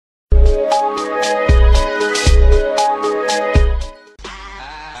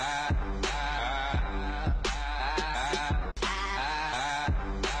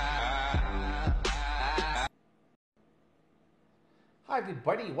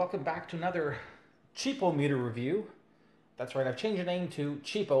welcome back to another cheapo meter review. That's right, I've changed the name to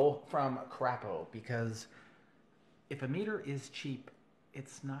cheapo from crapo because if a meter is cheap,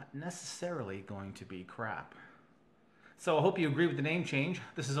 it's not necessarily going to be crap. So I hope you agree with the name change.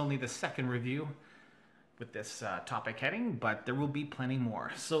 This is only the second review with this topic heading, but there will be plenty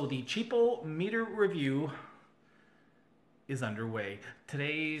more. So the cheapo meter review is underway.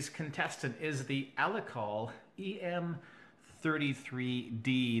 Today's contestant is the Elecall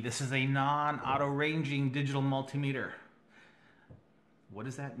EM33D. This is a non-auto ranging digital multimeter. What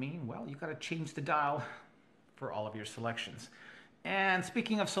does that mean? Well, you got to change the dial for all of your selections. And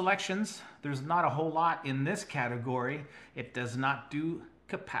speaking of selections, there's not a whole lot in this category. It does not do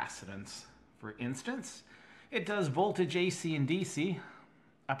capacitance. For instance, it does voltage AC and DC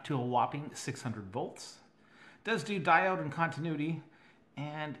up to a whopping 600 volts. It does do diode and continuity,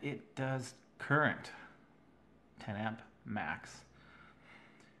 and it does current, 10 amp max.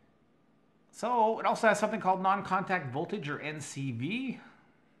 So it also has something called non-contact voltage, or NCV,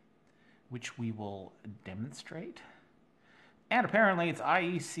 which we will demonstrate. And apparently it's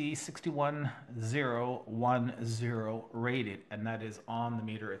IEC 61010 rated, and that is on the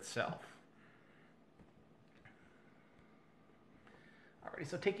meter itself. Alrighty,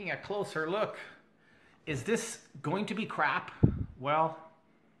 so taking a closer look, is this going to be crap? Well,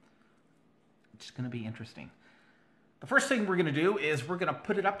 it's going to be interesting. The first thing we're going to do is we're going to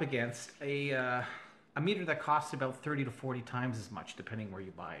put it up against a meter that costs about 30 to 40 times as much, depending where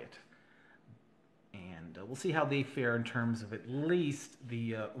you buy it. And we'll see how they fare in terms of at least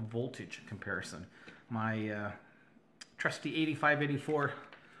the voltage comparison. My trusty 8584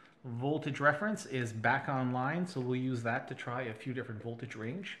 voltage reference is back online, so we'll use that to try a few different voltage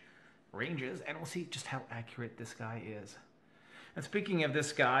ranges, and we'll see just how accurate this guy is. And speaking of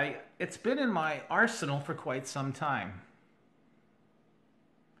this guy, it's been in my arsenal for quite some time.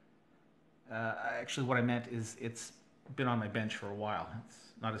 Actually, what I meant is it's been on my bench for a while. It's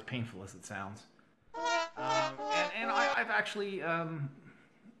not as painful as it sounds. I've actually, I've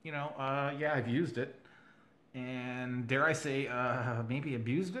used it. And dare I say, maybe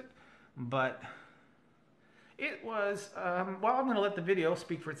abused it. But it was, I'm going to let the video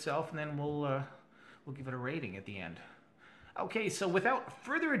speak for itself, and then we'll give it a rating at the end. Okay, so without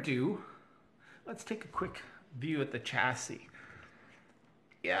further ado, let's take a quick view at the chassis.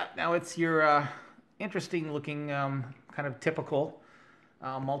 Yeah, now it's your interesting looking, kind of typical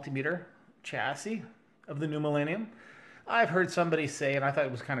multimeter chassis of the new millennium. I've heard somebody say, and I thought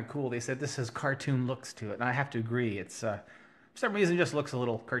it was kind of cool, they said this has cartoon looks to it, and I have to agree. It's, for some reason, just looks a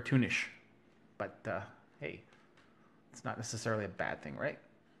little cartoonish. But, hey, it's not necessarily a bad thing, right?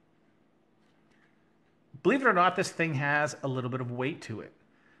 Believe it or not, this thing has a little bit of weight to it,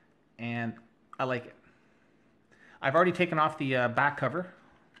 and I like it. I've already taken off the back cover,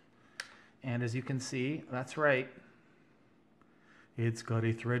 and as you can see, that's right, it's got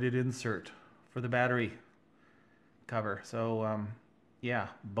a threaded insert for the battery cover. So, yeah,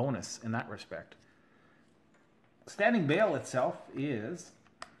 bonus in that respect. Standing bail itself is,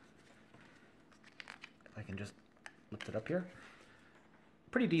 if I can just lift it up here,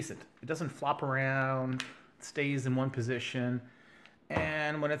 pretty decent. It doesn't flop around, it stays in one position,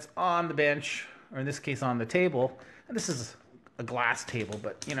 and when it's on the bench, or in this case on the table, and this is a glass table,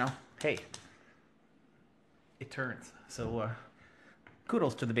 but you know, hey, it turns. So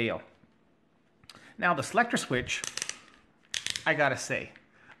kudos to the bail. Now the selector switch, I gotta say,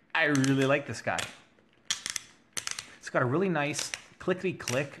 I really like this guy. It's got a really nice clickety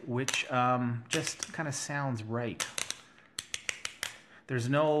click, which just kind of sounds right. There's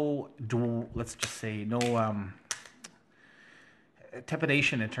no, let's just say, no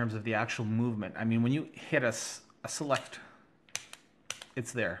trepidation in terms of the actual movement. I mean, when you hit a select,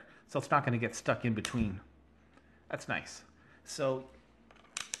 it's there. So it's not going to get stuck in between. That's nice. So,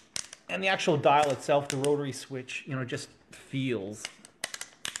 and the actual dial itself, the rotary switch, you know, just feels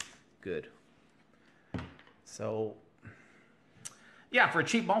good. So, yeah, for a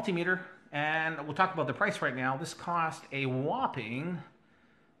cheap multimeter, and we'll talk about the price right now, this cost a whopping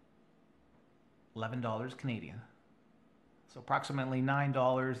 $11 Canadian. So approximately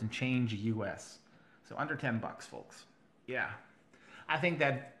 $9 and change US. So under 10 bucks, folks. Yeah. I think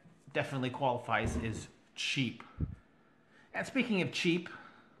that definitely qualifies as cheap. And speaking of cheap,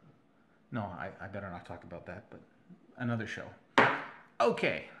 no, I better not talk about that, but another show.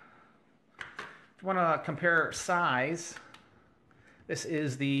 Okay. If you want to compare size, this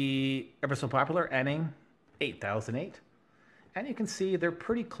is the ever so popular Anning 8008. And you can see they're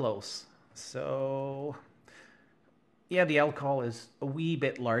pretty close. So, yeah, the Elecall is a wee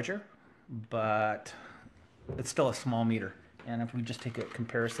bit larger, but it's still a small meter. And if we just take a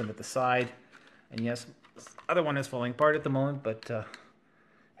comparison at the side, and yes, this other one is falling apart at the moment, but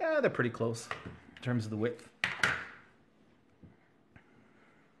yeah, they're pretty close in terms of the width.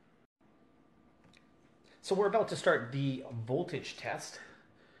 So we're about to start the voltage test,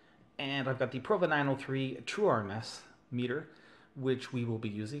 and I've got the Prova 903 True RMS meter, which we will be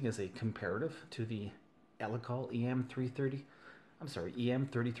using as a comparative to the Elecall EM33D.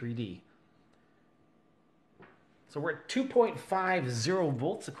 So we're at 2.50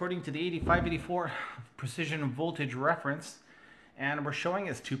 volts according to the 8584 precision voltage reference, and we're showing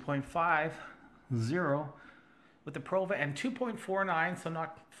as 2.50 with the Prova, and 2.49, so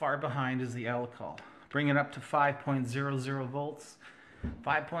not far behind, is the Elecall. Bring it up to 5.00 volts,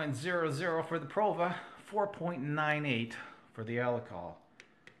 5.00 for the Prova, 4.98 for the Elecall.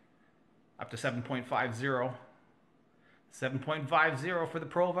 Up to 7.50, 7.50 for the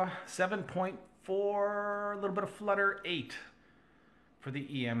Prova, 7.4, a little bit of flutter, 8 for the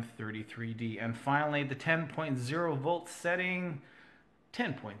EM33D. And finally, the 10.0 volt setting,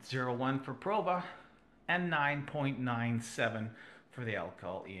 10.01 for Prova, and 9.97 for the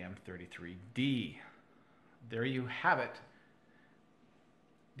Elecall EM33D. There you have it.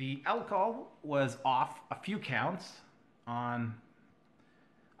 The Elecall was off a few counts on,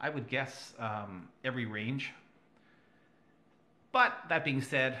 I would guess, every range. But that being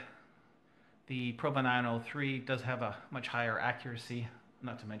said, the Prova 903 does have a much higher accuracy,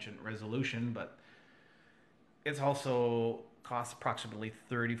 not to mention resolution, but it's also costs approximately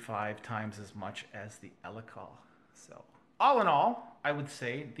 35 times as much as the Elecall. So all in all, I would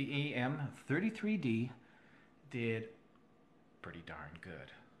say the EM33D did pretty darn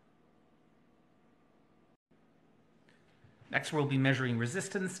good. Next, we'll be measuring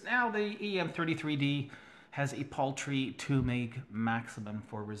resistance. Now, the EM33D has a paltry 2 meg maximum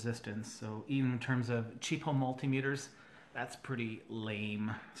for resistance. So even in terms of cheapo multimeters, that's pretty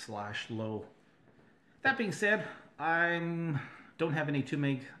lame / low. That being said, I don't have any 2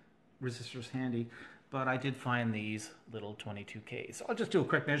 meg resistors handy, but I did find these little 22K. So I'll just do a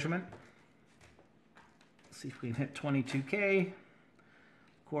quick measurement. See if we can hit 22K.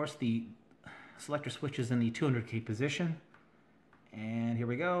 Of course, the selector switch is in the 200K position. And here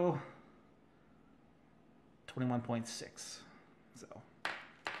we go. 21.6. So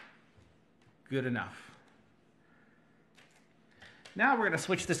good enough. Now we're going to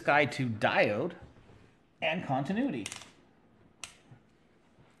switch this guy to diode and continuity.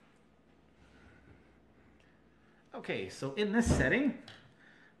 Okay, so in this setting,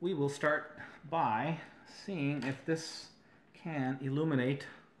 we will start by seeing if this can illuminate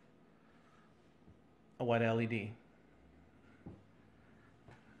a white LED.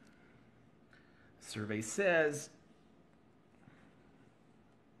 Survey says,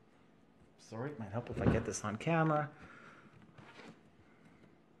 sorry, it might help if I get this on camera,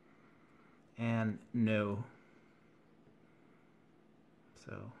 and no.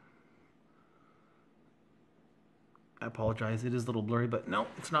 So I apologize, it is a little blurry, but no,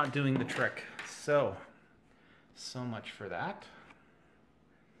 it's not doing the trick. So much for that.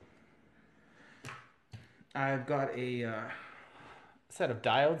 I've got a set of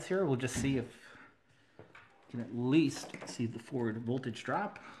diodes here. We'll just see if you can at least see the forward voltage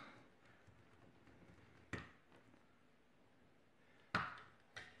drop.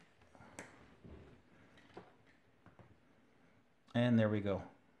 And there we go.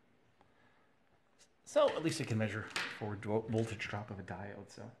 So at least you can measure forward voltage drop of a diode.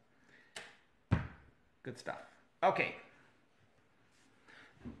 So good stuff. Okay.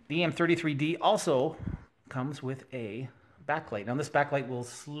 The EM33D also comes with a backlight. Now this backlight will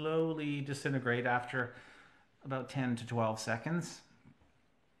slowly disintegrate after about 10 to 12 seconds,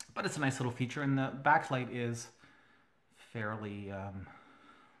 but it's a nice little feature, and the backlight is fairly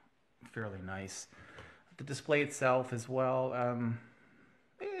nice. The display itself as well,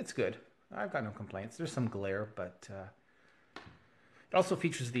 it's good. I've got no complaints. There's some glare, but it also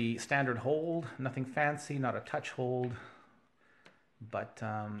features the standard hold, nothing fancy, not a touch hold. But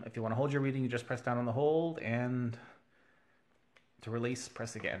if you want to hold your reading, you just press down on the hold, and to release,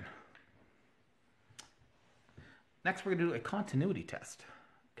 press again. Next, we're going to do a continuity test,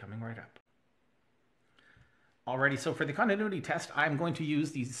 coming right up. Alrighty, so for the continuity test, I'm going to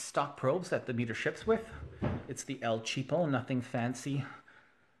use these stock probes that the meter ships with. It's the El Cheapo, nothing fancy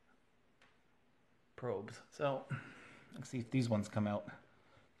probes. So let's see if these ones come out.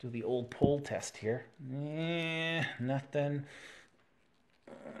 Do the old pole test here. Nothing.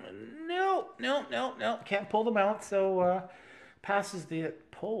 No, can't pull them out, so passes the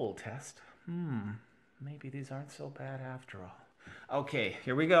pole test. Maybe these aren't so bad after all. Okay,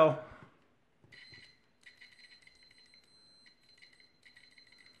 here we go.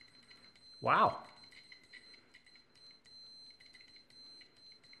 Wow.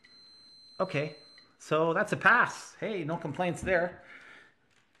 Okay, so that's a pass. Hey, no complaints there.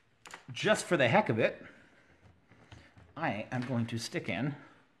 Just for the heck of it, I am going to stick in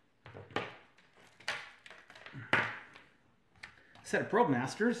a set of Probe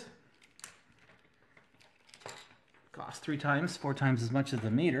Masters. Cost 3 times, 4 times as much as the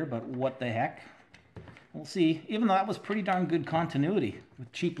meter, but what the heck. We'll see. Even though that was pretty darn good continuity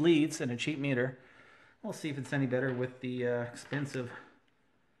with cheap leads and a cheap meter, we'll see if it's any better with the expensive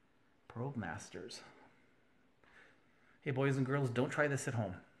Probe Masters. Hey boys and girls, don't try this at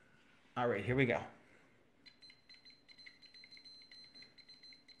home. All right, here we go.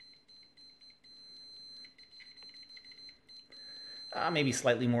 Maybe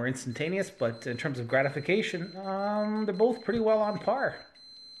slightly more instantaneous, but in terms of gratification, they're both pretty well on par.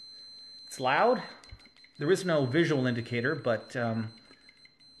 It's loud. There is no visual indicator, but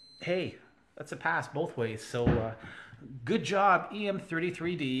hey, that's a pass both ways. So good job,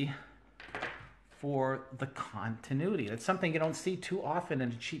 EM33D, for the continuity. That's something you don't see too often in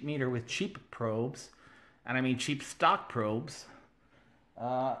a cheap meter with cheap probes, and I mean cheap stock probes.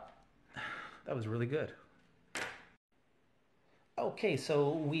 That was really good. Okay, so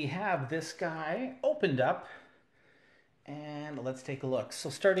we have this guy opened up, and let's take a look. So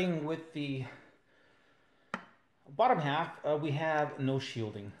starting with the bottom half, we have no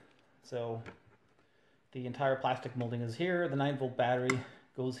shielding. So the entire plastic molding is here. The 9-volt battery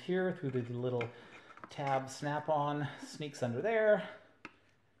goes here through the little tab snap-on, sneaks under there,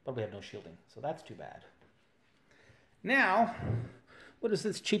 but we have no shielding, so that's too bad. Now, what does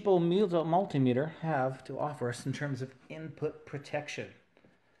this cheapo multimeter have to offer us in terms of input protection?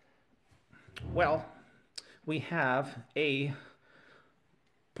 Well, we have a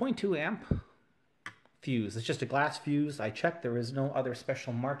 0.2 amp fuse. It's just a glass fuse. I checked, there is no other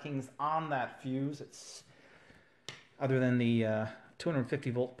special markings on that fuse. It's other than the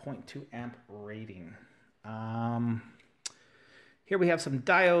 250 volt 0.2 amp rating. Here we have some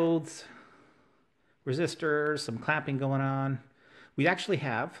diodes, resistors, some clamping going on. We actually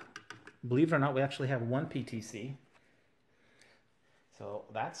have, believe it or not, we actually have one PTC. So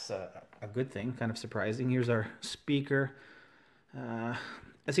that's a good thing, kind of surprising. Here's our speaker.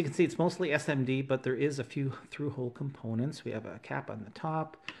 As you can see, it's mostly SMD, but there is a few through-hole components. We have a cap on the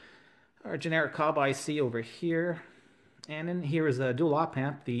top, our generic cob IC over here, and in here is a dual op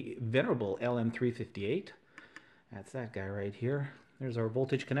amp, the venerable LM358. That's that guy right here. There's our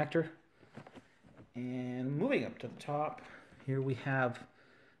voltage connector. And moving up to the top, here we have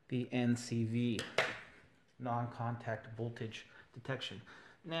the NCV, non-contact voltage detection.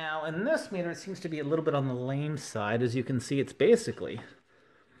 Now, in this meter, it seems to be a little bit on the lame side. As you can see, it's basically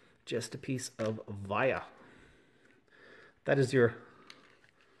just a piece of via. That is your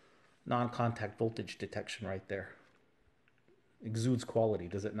non-contact voltage detection right there. Exudes quality,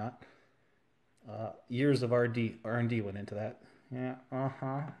 does it not? Years of R&D went into that. Yeah,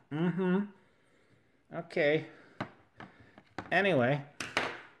 okay. Anyway,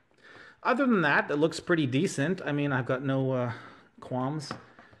 other than that, it looks pretty decent. I mean, I've got no qualms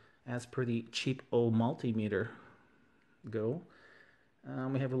as per the cheap old multimeter go.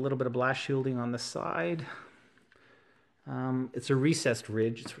 We have a little bit of blast shielding on the side. It's a recessed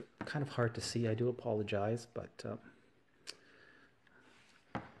ridge. It's kind of hard to see. I do apologize, but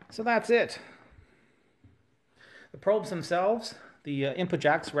so that's it. The probes themselves, the input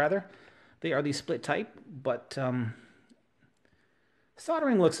jacks rather, they are the split type, but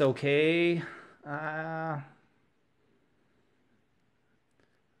soldering looks okay. I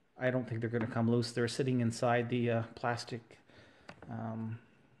don't think they're going to come loose. They're sitting inside the plastic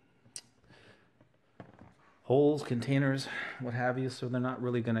holes, containers, what have you, so they're not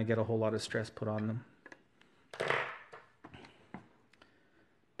really going to get a whole lot of stress put on them.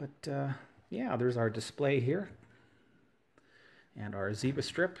 But yeah, there's our display here and our zebra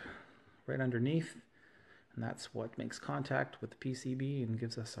strip right underneath, and that's what makes contact with the PCB and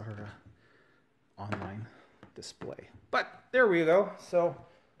gives us our online display. But there we go. So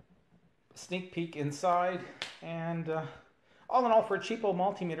sneak peek inside, and all in all, for a cheapo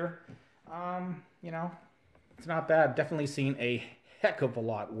multimeter, you know, it's not bad. Definitely seen a heck of a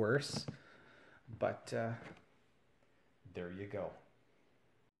lot worse, but there you go.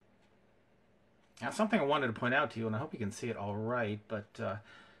 Now, something I wanted to point out to you, and I hope you can see it all right, but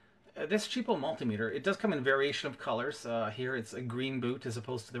this cheapo multimeter, it does come in variation of colors. Here it's a green boot as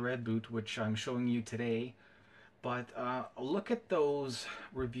opposed to the red boot, which I'm showing you today. But look at those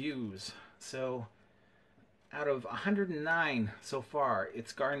reviews. So out of 109 so far,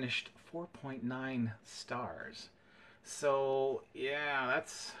 it's garnished 4.9 stars. So yeah,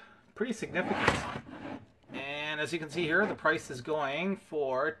 that's pretty significant. And as you can see here, the price is going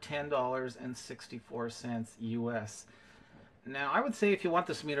for $10.64 US. Now, I would say if you want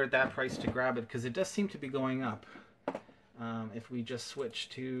this meter at that price to grab it, because it does seem to be going up. If we just switch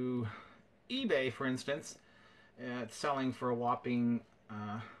to eBay, for instance, it's selling for a whopping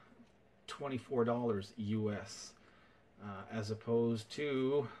 $24 US, as opposed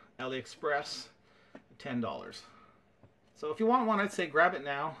to AliExpress, $10. So if you want one, I'd say grab it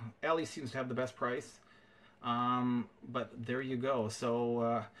now. Ali seems to have the best price. But there you go.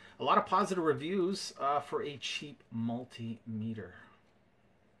 So a lot of positive reviews for a cheap multimeter.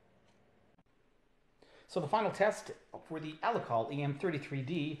 So the final test for the Elecall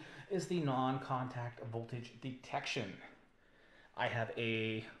EM33D is the non-contact voltage detection. I have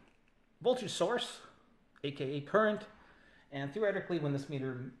a voltage source, aka current, and theoretically when this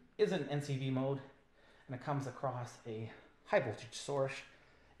meter is in NCV mode and it comes across a high voltage source,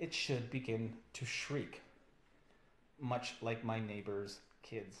 it should begin to shriek, much like my neighbor's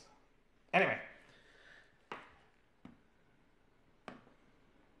kids. Anyway.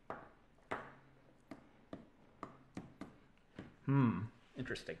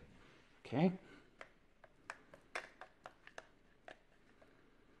 Interesting. Okay.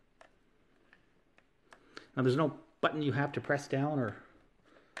 Now there's no button you have to press down or...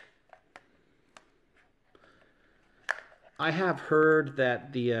 I have heard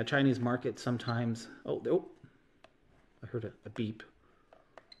that the Chinese market sometimes... Oh, I heard a beep.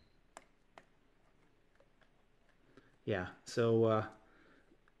 Yeah, so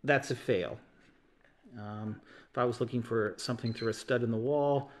that's a fail. If I was looking for something through a stud in the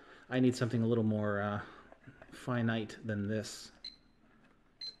wall, I need something a little more finite than this.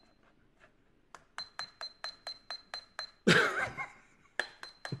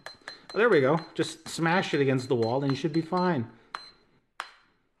 There we go. Just smash it against the wall and you should be fine.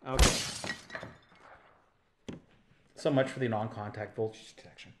 Okay. So much for the non-contact voltage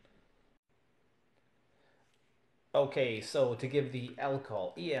detection. Okay, so to give the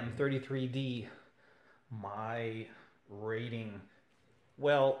Elecall EM33D my rating,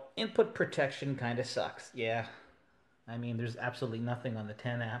 well, input protection kind of sucks. Yeah, I mean, there's absolutely nothing on the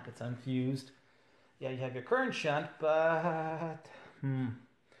 10 amp. It's unfused. Yeah, you have your current shunt, but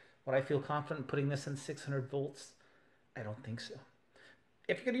would I feel confident putting this in 600 volts? I don't think so.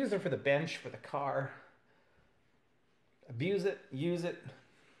 If you're going to use it for the bench, for the car, abuse it, use it,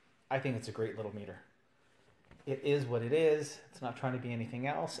 I think it's a great little meter. It is what it is. It's not trying to be anything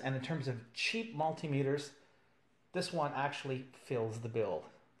else. And in terms of cheap multimeters, this one actually fills the bill.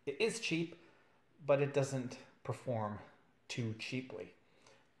 It is cheap, but it doesn't perform too cheaply.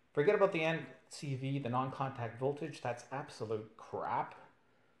 Forget about the NCV, the non-contact voltage. That's absolute crap.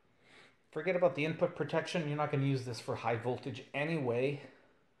 Forget about the input protection. You're not going to use this for high voltage anyway.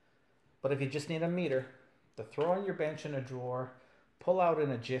 But if you just need a meter to throw on your bench in a drawer, pull out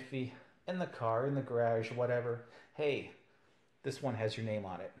in a jiffy, in the car, in the garage, whatever, hey, this one has your name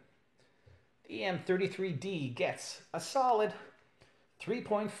on it. The EM33D gets a solid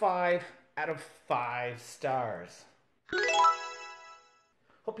 3.5 out of 5 stars.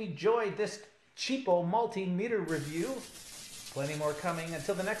 Hope you enjoyed this cheapo multimeter review. Plenty more coming.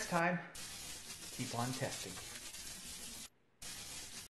 Until the next time, keep on testing.